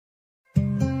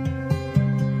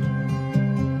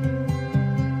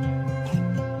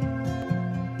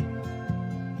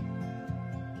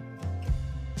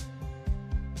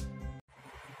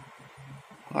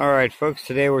Alright folks,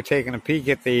 today we're taking a peek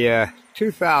at the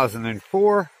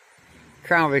 2004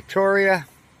 Crown Victoria.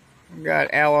 We've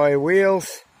got alloy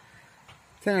wheels,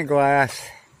 tinted glass,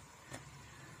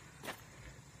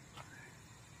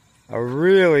 a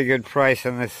really good price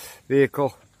on this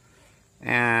vehicle,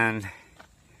 and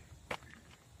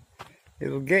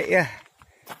it'll get you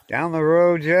down the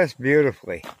road just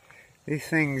beautifully. These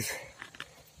things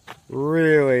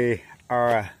really are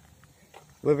a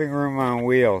living room on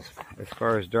wheels as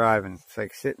far as driving. It's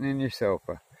like sitting in your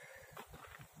sofa.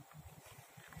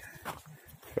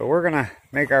 So we're gonna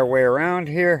make our way around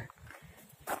here,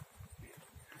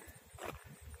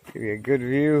 give you a good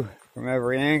view from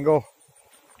every angle.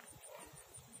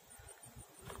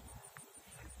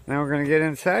 Now we're gonna get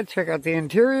inside, check out the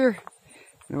interior,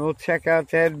 and we'll check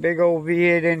out that big old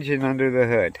V8 engine under the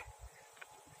hood.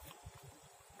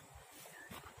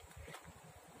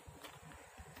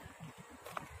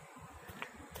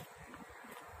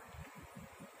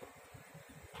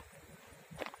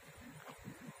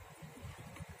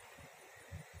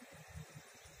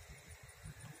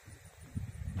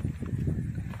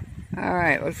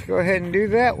 Alright, let's go ahead and do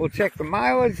that. We'll check the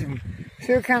mileage and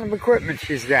see what kind of equipment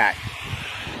she's got.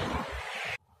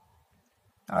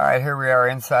 Alright, here we are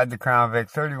inside the Crown Vic.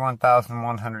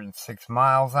 31,106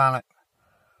 miles on it.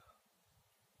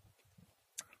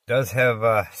 Does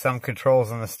have some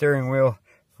controls on the steering wheel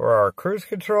for our cruise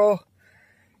control.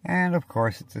 And of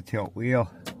course it's a tilt wheel.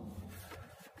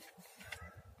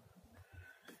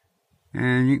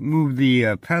 And you can move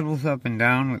the pedals up and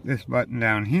down with this button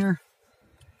down here.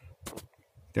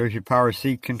 There's your power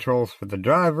seat controls for the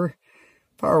driver,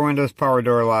 power windows, power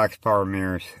door locks, power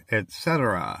mirrors,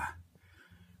 etc.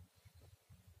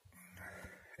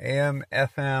 AM,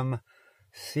 FM,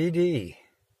 CD.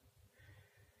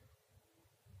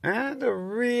 And a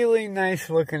really nice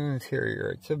looking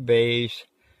interior. It's a beige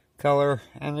color,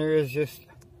 and there is just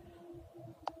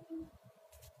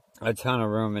a ton of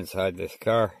room inside this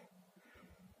car.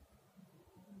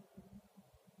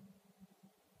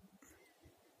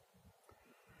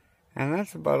 And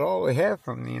that's about all we have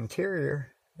from the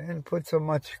interior. They didn't put so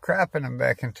much crap in them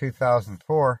back in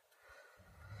 2004.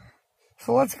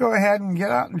 So let's go ahead and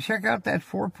get out and check out that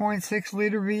 4.6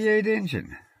 liter V8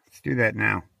 engine. Let's do that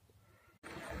now.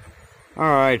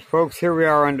 Alright folks, here we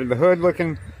are under the hood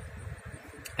looking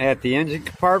at the engine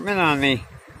compartment on the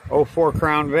 04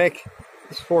 Crown Vic.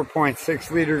 This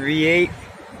 4.6 liter V8.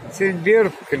 It's in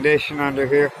beautiful condition under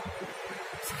here.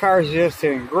 This car is just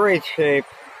in great shape.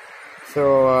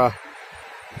 So,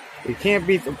 you can't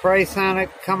beat the price on it.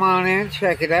 Come on in,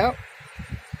 check it out.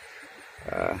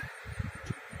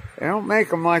 They don't make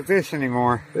them like this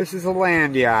anymore. This is a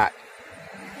land yacht.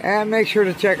 And make sure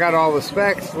to check out all the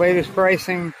specs, latest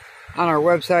pricing on our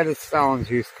website at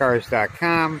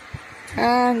StallonsUsedCars.com.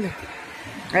 And,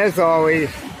 as always,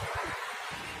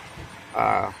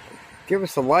 give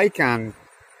us a like on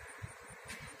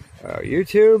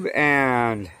YouTube,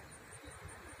 and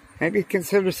maybe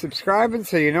consider subscribing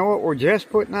so you know what we're just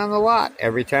putting on the lot.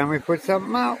 Every time we put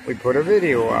something out, we put a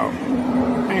video out.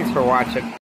 Thanks for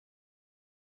watching.